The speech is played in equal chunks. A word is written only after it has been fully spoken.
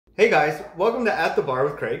Hey guys, welcome to At the Bar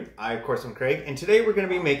with Craig. I, of course, am Craig, and today we're going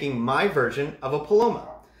to be making my version of a Paloma.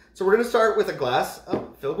 So we're going to start with a glass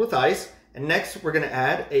filled with ice, and next we're going to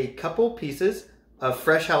add a couple pieces of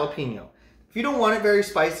fresh jalapeno. If you don't want it very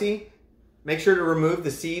spicy, make sure to remove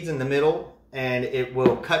the seeds in the middle, and it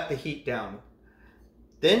will cut the heat down.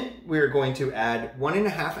 Then we're going to add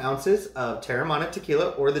 1.5 ounces of Teremana tequila,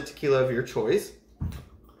 or the tequila of your choice.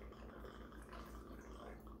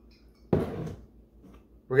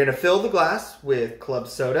 We're going to fill the glass with club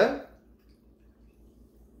soda.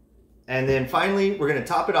 And then finally, we're going to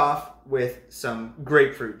top it off with some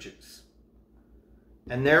grapefruit juice.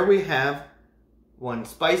 And there we have one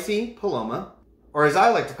spicy Paloma, or as I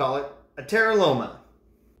like to call it, a Teremana.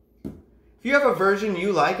 If you have a version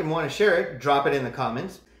you like and want to share it, drop it in the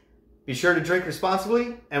comments. Be sure to drink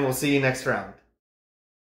responsibly, and we'll see you next round.